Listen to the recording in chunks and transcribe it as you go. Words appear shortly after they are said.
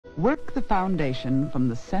Work the foundation from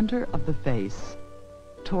the center of the face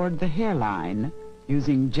toward the hairline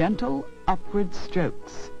using gentle upward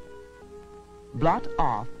strokes. Blot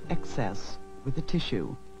off excess with a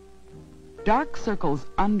tissue. Dark circles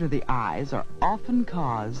under the eyes are often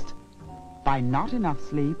caused by not enough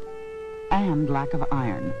sleep and lack of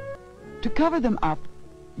iron. To cover them up,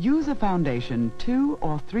 use a foundation 2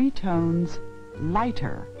 or 3 tones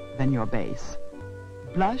lighter than your base.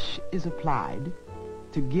 Blush is applied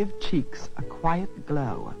to give cheeks a quiet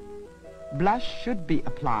glow. Blush should be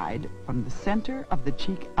applied from the center of the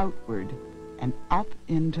cheek outward and up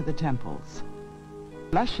into the temples.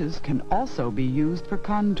 Blushes can also be used for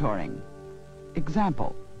contouring.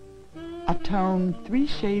 Example, a tone 3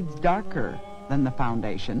 shades darker than the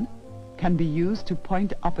foundation can be used to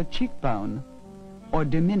point up a cheekbone or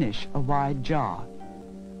diminish a wide jaw.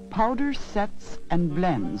 Powder sets and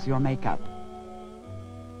blends your makeup.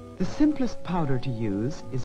 The simplest powder to use is